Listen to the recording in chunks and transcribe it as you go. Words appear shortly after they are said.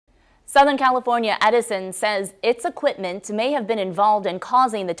Southern California Edison says its equipment may have been involved in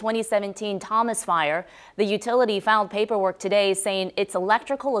causing the 2017 Thomas fire. The utility filed paperwork today saying its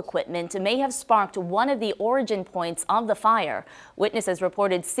electrical equipment may have sparked one of the origin points of the fire. Witnesses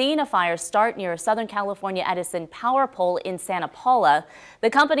reported seeing a fire start near a Southern California Edison power pole in Santa Paula. The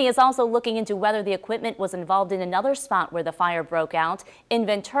company is also looking into whether the equipment was involved in another spot where the fire broke out in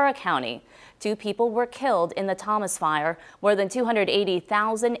Ventura County. 2 people were killed in the Thomas fire. More than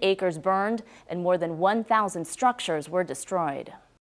 280,000 acres burned and more than 1,000 structures were destroyed.